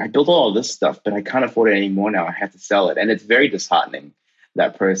you're like, I built all this stuff, but I can't afford it anymore now. I have to sell it. And it's very disheartening,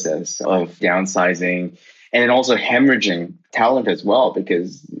 that process of downsizing and then also hemorrhaging talent as well,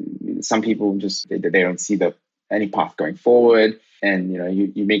 because some people just, they don't see any path going forward. And,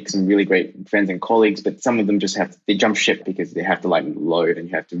 you make some really great friends and colleagues, but some of them just they jump ship because they have to lighten the load and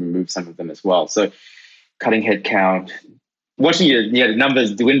you have to remove some of them as well. So cutting headcount, watching your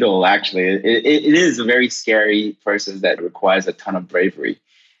numbers dwindle, actually, it is a very scary process that requires a ton of bravery.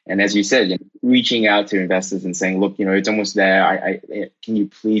 And as you said, reaching out to investors and saying, look, it's almost there. Can you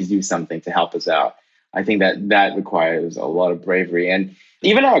please do something to help us out? I think that requires a lot of bravery. And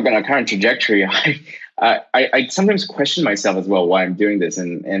even on our current trajectory, I sometimes question myself as well why I'm doing this.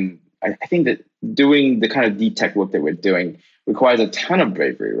 And I think that doing the kind of deep tech work that we're doing requires a ton of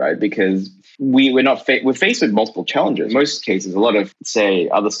bravery, right? Because we're faced with multiple challenges. In most cases, a lot of, say,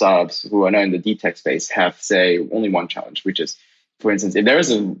 other startups who are now in the deep tech space have, say, only one challenge, which is, for instance, if there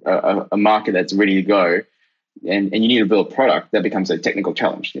is a market that's ready to go and you need to build a product, that becomes a technical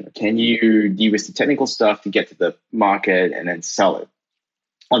challenge. Can you de-risk the technical stuff to get to the market and then sell it?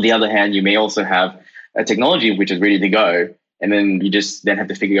 On the other hand, you may also have a technology which is ready to go And then you just then have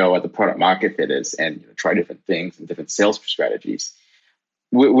to figure out what the product market fit is and try different things and different sales strategies.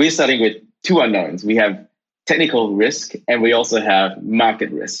 We're starting with two unknowns. We have technical risk and we also have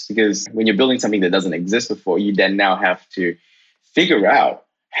market risk, because when you're building something that doesn't exist before, you then now have to figure out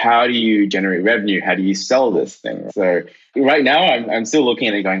how do you generate revenue? How do you sell this thing? So right now I'm still looking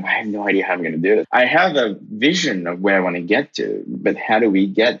at it going, I have no idea how I'm going to do it. I have a vision of where I want to get to, but how do we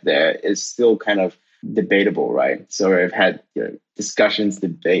get there is still kind of debatable, right? So I've had discussions,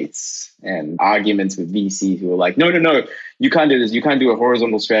 debates, and arguments with VCs who are like, no, you can't do this. You can't do a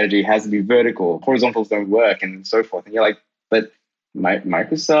horizontal strategy. It has to be vertical. Horizontals don't work, and so forth. And you're like, but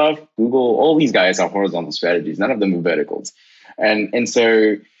Microsoft, Google, all these guys are horizontal strategies. None of them are verticals. And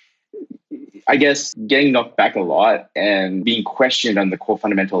so I guess getting knocked back a lot and being questioned on the core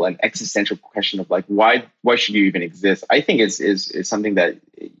fundamental and existential question of like, why should you even exist? I think is something that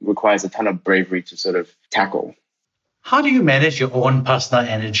requires a ton of bravery to sort of tackle. How do you manage your own personal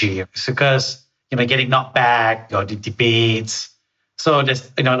energy? Because, getting knocked back, the debates. So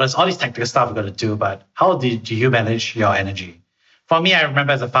there's all this technical stuff we've got to do, but how do you manage your energy? For me, I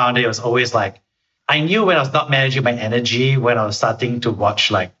remember as a founder, it was always like, I knew when I was not managing my energy, when I was starting to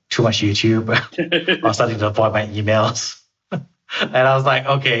watch like too much YouTube, I was starting to avoid my emails. And I was like,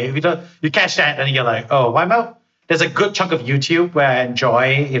 okay, you catch that, and you're like, oh, why not? There's a good chunk of YouTube where I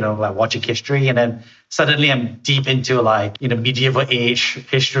enjoy, like watching history. And then suddenly I'm deep into like, medieval age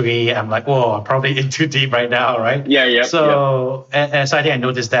history. I'm like, whoa, I'm probably in too deep right now, right? Yeah. So, and so I think I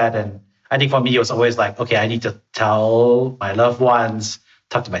noticed that. And I think for me, it was always like, okay, I need to tell my loved ones,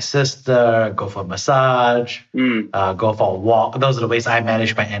 talk to my sister, go for a massage, go for a walk. Those are the ways I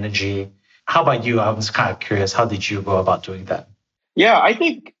manage my energy. How about you? I was kind of curious. How did you go about doing that? Yeah, I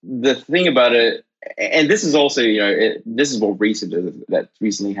think the thing about it, and this is also, this is what that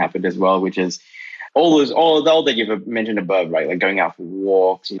recently happened as well, which is all that you've mentioned above, right? Like going out for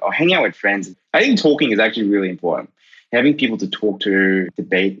walks or hanging out with friends. I think talking is actually really important. Having people to talk to,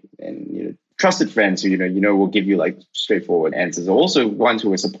 debate, and trusted friends who will give you like straightforward answers. Also ones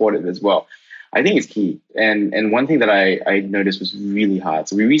who are supportive as well. I think it's key. And one thing that I noticed was really hard.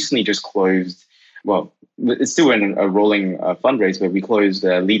 So we recently just closed. Well, it's still in a rolling fundraise, but we closed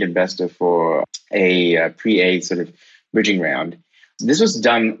a lead investor for a pre-A sort of bridging round. This was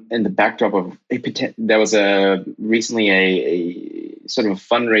done in the backdrop of there was recently a sort of a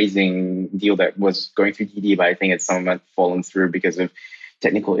fundraising deal that was going through DD, but I think it's somewhat fallen through because of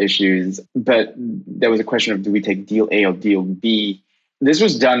technical issues. But there was a question of, do we take deal A or deal B? This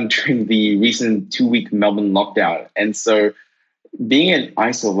was done during the recent 2-week Melbourne lockdown. And so being in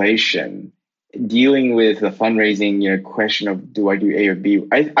isolation, dealing with the fundraising question of, do I do A or B?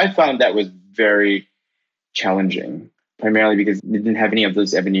 I found that was very challenging, primarily because we didn't have any of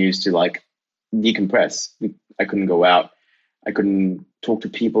those avenues to like decompress. I couldn't go out. I couldn't talk to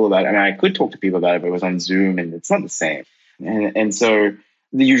people about it. I mean, I could talk to people about it, but it was on Zoom and it's not the same. And so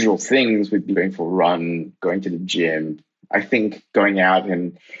the usual things would be going for a run, going to the gym. I think going out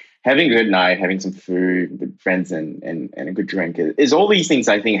and having a good night, having some food with friends and a good drink is all these things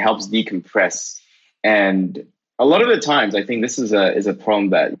I think helps decompress. And a lot of the times, I think this is a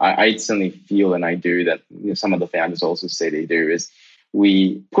problem that I certainly feel, and I do, that some of the founders also say they do, is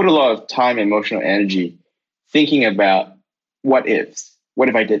we put a lot of time and emotional energy thinking about what ifs. What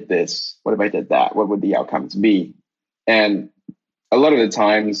if I did this? What if I did that? What would the outcomes be? And a lot of the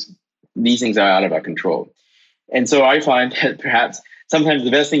times, these things are out of our control. And so I find that perhaps sometimes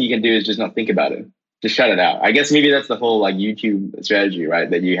the best thing you can do is just not think about it. Just shut it out. I guess maybe that's the whole like YouTube strategy, right?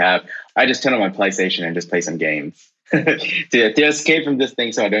 That you have. I just turn on my PlayStation and just play some games to escape from this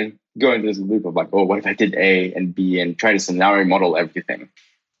thing, so I don't go into this loop of like, oh, what if I did A and B, and try to scenario model everything.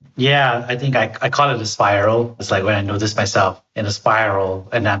 Yeah, I think I call it a spiral. It's like when I notice myself in a spiral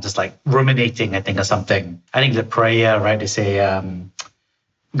and I'm just like ruminating, I think, or something. I think the prayer, right? They say,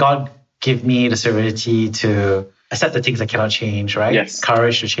 God, give me the serenity to accept the things I cannot change, right? Yes.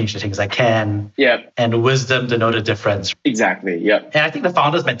 Courage to change the things I can. Yeah. And wisdom to know the difference. Exactly. Yeah. And I think the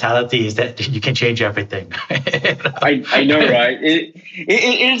founder's mentality is that you can change everything. I know, right?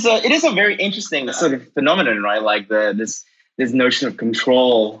 It is a very interesting sort of phenomenon, right? Like this notion of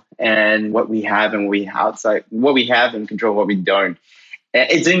control and what we have and what we have and control what we don't.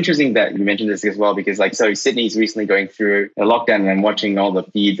 It's interesting that you mentioned this as well, because Sydney's recently going through a lockdown, and I'm watching all the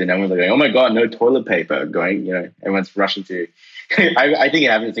feeds and everyone's like, oh my God, no toilet paper going, everyone's rushing to, I think it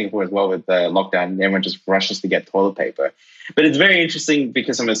happened in Singapore as well with the lockdown. Everyone just rushes to get toilet paper. But it's very interesting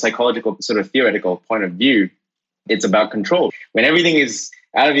because from a psychological sort of theoretical point of view, it's about control. When everything is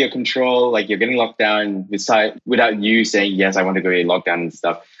out of your control, like you're getting locked down without you saying, yes, I want to go to lockdown and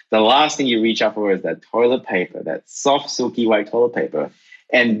stuff, the last thing you reach out for is that toilet paper, that soft, silky white toilet paper.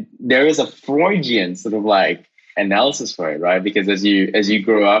 And there is a Freudian sort of like analysis for it, right? Because as you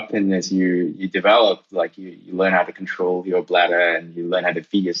grow up and as you develop, like you learn how to control your bladder and you learn how to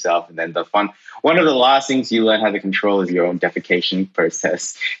feed yourself. And then one of the last things you learn how to control is your own defecation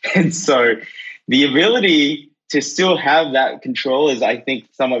process. And so the ability to still have that control is, I think,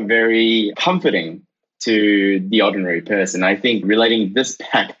 somewhat very comforting to the ordinary person. I think relating this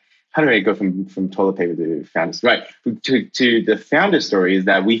back, how do I go from toilet paper to founder? Right. To the founder story is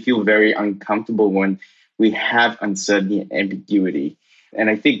that we feel very uncomfortable when we have uncertainty and ambiguity. And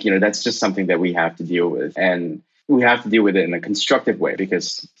I think, that's just something that we have to deal with. And we have to deal with it in a constructive way,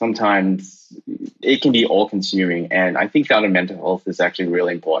 because sometimes it can be all consuming. And I think founder mental health is actually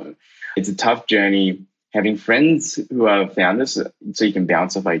really important. It's a tough journey. Having friends who are founders so you can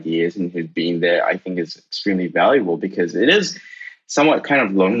bounce off ideas and who've been there, I think is extremely valuable, because it is somewhat kind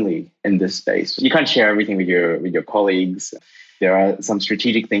of lonely in this space. You can't share everything with your colleagues. There are some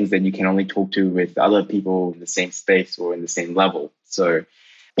strategic things that you can only talk to with other people in the same space or in the same level. So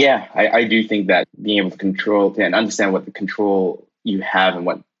yeah, I do think that being able to control and understand what the control you have and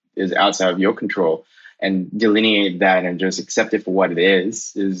what is outside of your control and delineate that and just accept it for what it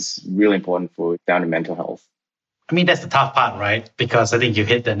is really important for founder mental health. I mean, that's the tough part, right? Because I think you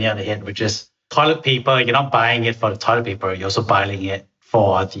hit the nail on the head, which is toilet paper. You're not buying it for the toilet paper. You're also buying it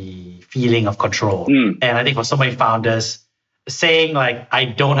for the feeling of control. And I think for so many founders, saying like, I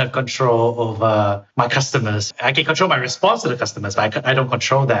don't have control over my customers. I can control my response to the customers, but I don't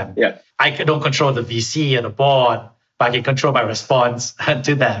control them. Yeah. I don't control the VC or the board, but I can control my response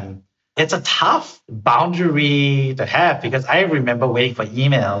to them. It's a tough boundary to have, because I remember waiting for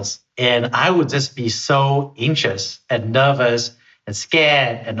emails and I would just be so anxious and nervous and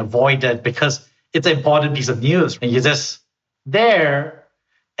scared and avoided, because it's an important piece of news and you're just there.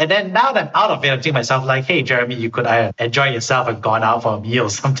 And then now that I'm out of it, I'm thinking to myself like, hey, Jeremy, you could enjoy yourself and gone out for a meal or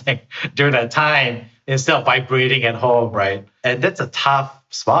something during that time instead of vibrating at home, right? And that's a tough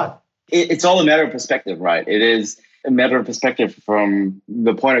spot. It's all a matter of perspective, right? It is a matter of perspective from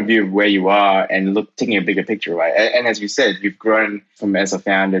the point of view of where you are and taking a bigger picture, right? And as you said, you've grown from as a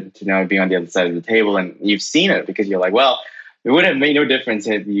founder to now being on the other side of the table, and you've seen it because you're like, well, it would have made no difference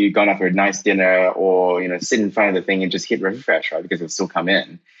if you gone out for a nice dinner or, sit in front of the thing and just hit refresh, right? Because it would still come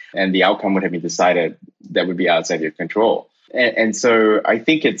in. And the outcome would have been decided that would be outside your control. And so I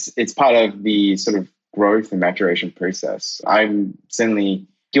think it's part of the sort of growth and maturation process. I'm certainly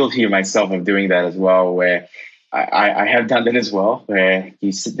guilty of myself of doing that as well, where I have done that as well, where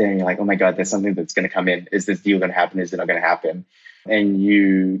you sit there and you're like, oh my God, there's something that's going to come in. Is this deal going to happen? Is it not going to happen? And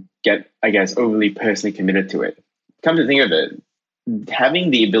you get, I guess, overly personally committed to it. Come to think of it,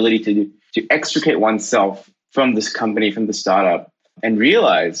 having the ability to extricate oneself from this company, from the startup, and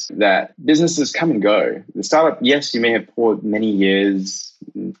realize that businesses come and go. The startup, yes, you may have poured many years,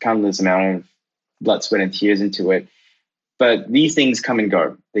 countless amount of blood, sweat, and tears into it, but these things come and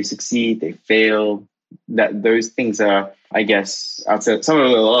go. They succeed, they fail. That those things are, I guess, outside. A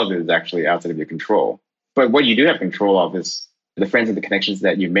lot of it is actually outside of your control. But what you do have control of is the friends and the connections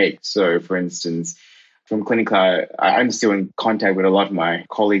that you make. So, for instance, from Clinically, I'm still in contact with a lot of my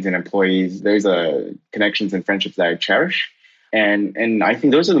colleagues and employees. Those are connections and friendships that I cherish. And I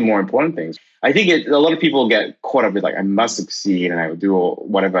think those are the more important things. I think a lot of people get caught up with like, I must succeed and I will do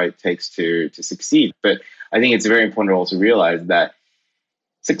whatever it takes to succeed. But I think it's very important to also realize that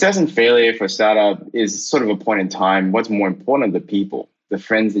success and failure for a startup is sort of a point in time. What's more important are the people, the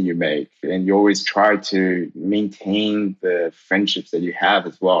friends that you make. And you always try to maintain the friendships that you have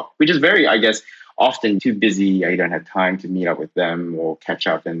as well, which is very, I guess, often too busy. You don't have time to meet up with them or catch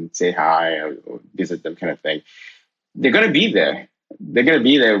up and say hi or visit them kind of thing. They're going to be there. They're going to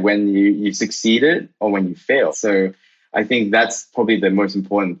be there when you succeeded or when you fail. So I think that's probably the most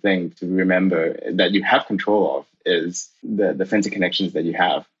important thing to remember that you have control of is the friends and connections that you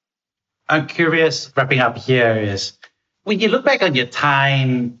have. I'm curious, wrapping up here, is when you look back on your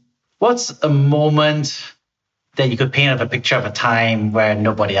time, what's a moment that you could paint of a picture of a time where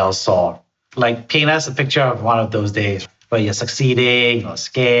nobody else saw? Like paint us a picture of one of those days where you're succeeding or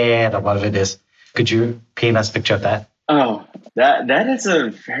scared or whatever it is. Could you paint us a picture of that? Oh, that is a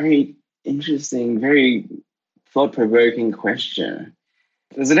very interesting, very thought-provoking question.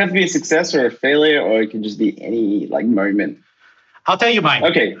 Does it have to be a success or a failure, or it can just be any moment? I'll tell you mine.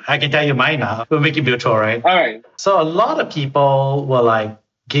 Okay. I can tell you mine now. We'll make it mutual, right? All right. So a lot of people were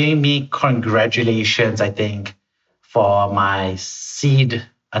giving me congratulations, I think, for my seed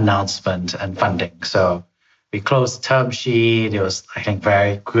announcement and funding. So we closed the term sheet. It was, I think,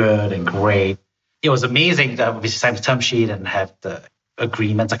 very good and great. It was amazing that we signed the term sheet and have the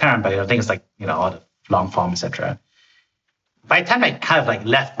agreements. I can't remember. I think it's like, all the long form, etc. By the time I kind of like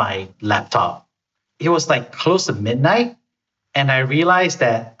left my laptop, it was like close to midnight. And I realized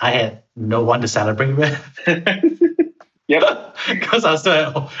that I had no one to celebrate with. Yep. Because I was still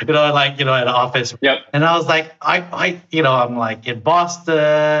at, at the office. Yep. And I was like, I'm like in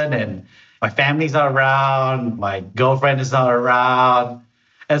Boston and my family's not around. My girlfriend is not around.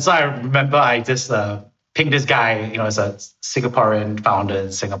 And so I remember I just pinged this guy, as a Singaporean founder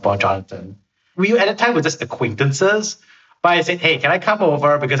in Singapore, Jonathan. We at the time were just acquaintances. But I said, hey, can I come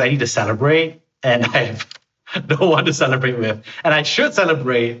over because I need to celebrate? And I have no one to celebrate with. And I should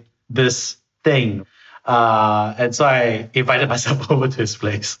celebrate this thing. And so I invited myself over to his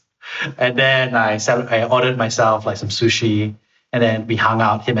place. And then I ordered myself like some sushi. And then we hung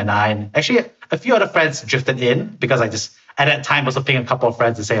out, him and I. And actually, a few other friends drifted in because I just, at that time, was pinging a couple of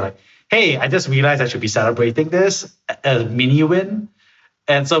friends to say like, hey, I just realized I should be celebrating this, a mini win.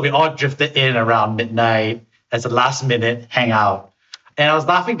 And so we all drifted in around midnight as a last minute hangout. And I was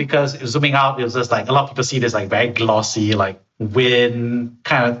laughing because zooming out, it was just like a lot of people see this like very glossy, like win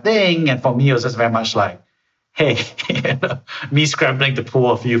kind of thing. And for me, it was just very much like, hey, me scrambling to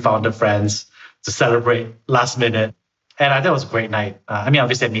pull a few founder friends to celebrate last minute. And I thought it was a great night.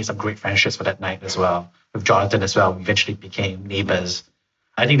 Obviously, I made some great friendships for that night as well. With Jonathan as well, we eventually became neighbors.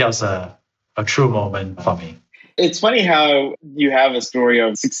 I think that was a true moment for me. It's funny how you have a story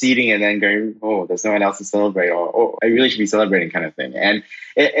of succeeding and then going, oh, there's no one else to celebrate, or oh, I really should be celebrating kind of thing. And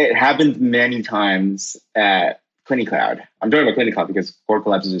it happened many times at CliniCloud. I'm talking about CliniCloud because Core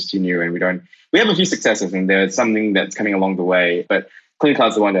Collabs is just too new and we have a few successes and there's something that's coming along the way, but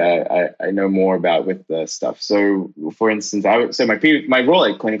CliniCloud's the one that I know more about with the stuff. So for instance, my role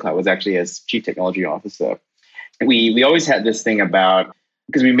at CliniCloud was actually as Chief Technology Officer. We always had this thing about,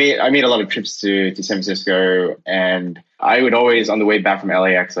 because I made a lot of trips to San Francisco, and I would always, on the way back from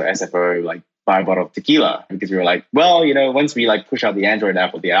LAX or SFO, like buy a bottle of tequila, because we were like, well, once we like push out the Android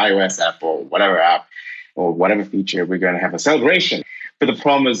app or the iOS app or whatever feature, we're going to have a celebration. But the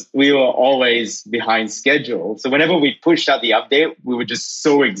problem is we were always behind schedule. So whenever we pushed out the update, we were just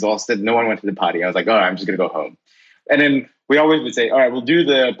so exhausted. No one went to the party. I was like, all right, I'm just going to go home. And then we always would say, all right, we'll do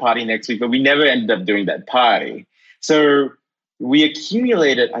the party next week, but we never ended up doing that party. So we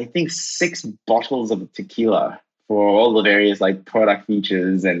accumulated, I think, 6 bottles of tequila for all the various like product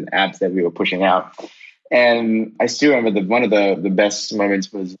features and apps that we were pushing out. And I still remember one of the best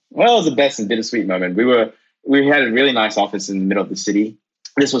moments was, well, it was the best and bittersweet moment. We had a really nice office in the middle of the city.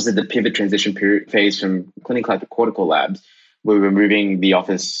 This was at the pivot transition phase from CliniCloud to Cortical Labs. We were moving the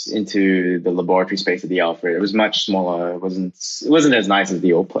office into the laboratory space of the Alfred. It was much smaller. It wasn't as nice as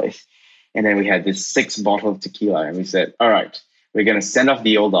the old place. And then we had this 6 bottle of tequila, and we said, all right, we're going to send off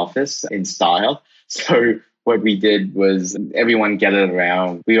the old office in style. So what we did was everyone gathered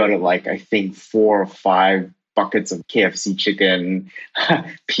around. We ordered like, I think 4 or 5 buckets of KFC chicken,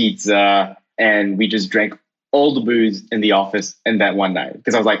 pizza, and we just drank all the booze in the office in that one night.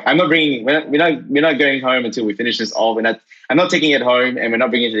 Because I was like, we're not going home until we finish this all. I'm not taking it home, and we're not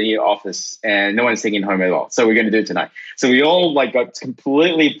bringing it to the office, and no one's taking it home at all. So we're going to do it tonight. So we all like got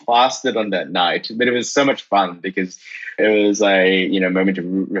completely plastered on that night, but it was so much fun because it was a moment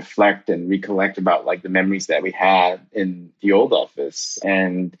to reflect and recollect about like the memories that we had in the old office.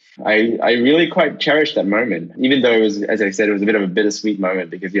 And I really quite cherished that moment, even though it was, as I said, it was a bit of a bittersweet moment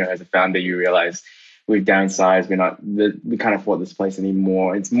because as a founder you realize we've downsized. We can't afford this place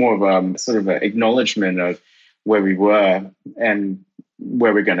anymore. It's more of a sort of an acknowledgement of where we were and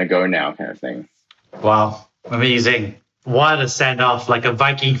where we're going to go now, kind of thing. Wow, amazing! What a send off, like a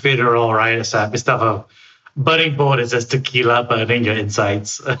Viking funeral, right? Instead of a burning board, it's just tequila burning your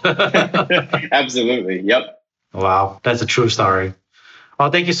insides. Absolutely. Yep. Wow, that's a true story. Well,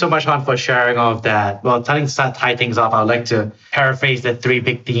 thank you so much, Han, for sharing all of that. Well, to tie things off, I'd like to paraphrase the 3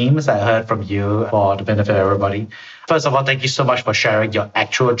 big themes I heard from you for the benefit of everybody. First of all, thank you so much for sharing your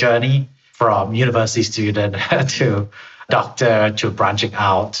actual journey from university student to doctor to branching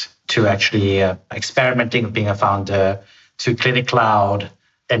out to actually experimenting with being a founder to CliniCloud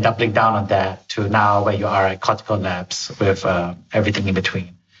and doubling down on that to now where you are at Cortical Labs with everything in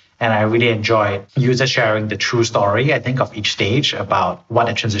between. And I really enjoyed you just sharing the true story, I think, of each stage about what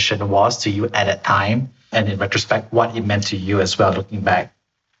the transition was to you at that time. And in retrospect, what it meant to you as well, looking back.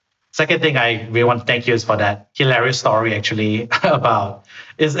 Second thing I really want to thank you is for that hilarious story, actually, about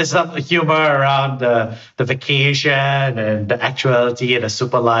is some humor around the vacation and the actuality and the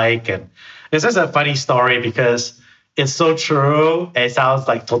super like. And it's just a funny story because it's so true. It sounds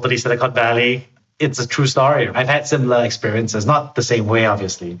like totally Silicon Valley. it's a true story. I've had similar experiences, not the same way,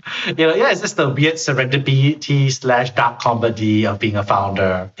 obviously. It's just the weird serendipity / dark comedy of being a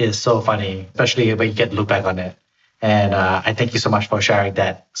founder is so funny, especially when you get to look back on it. And I thank you so much for sharing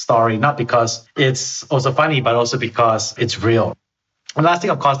that story, not because it's also funny, but also because it's real. And last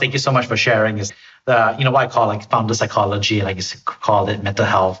thing, of course, thank you so much for sharing is what I call like founder psychology, like you call it mental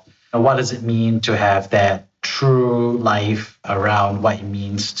health. And what does it mean to have that true life around what it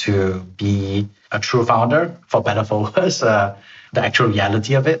means to be a true founder, for better, for worse, the actual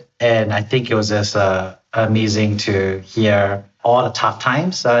reality of it. And I think it was just amazing to hear all the tough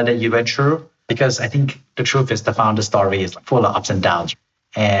times that you went through, because I think the truth is the founder story is full of ups and downs.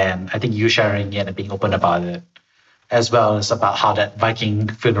 And I think you sharing it and being open about it, as well as about how that Viking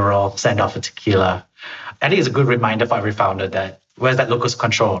funeral sent off a tequila. I think it's a good reminder for every founder that where's that locus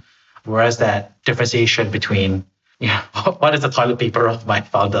control? Whereas that differentiation between, what is the toilet paper of my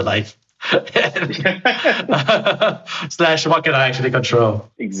founder life? / what can I actually control?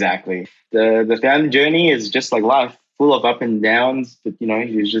 Exactly. The founder journey is just like life, full of up and downs, but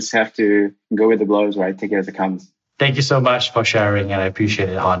you just have to go with the blows, right? Take it as it comes. Thank you so much for sharing, and I appreciate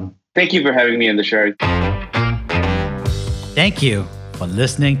it, Han. Thank you for having me on the show. Thank you for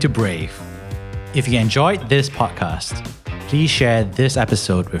listening to Brave. If you enjoyed this podcast, please share this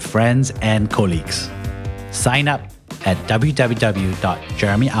episode with friends and colleagues. Sign up at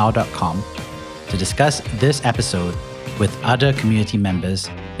www.jeremyau.com to discuss this episode with other community members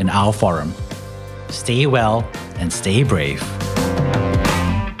in our forum. Stay well and stay brave.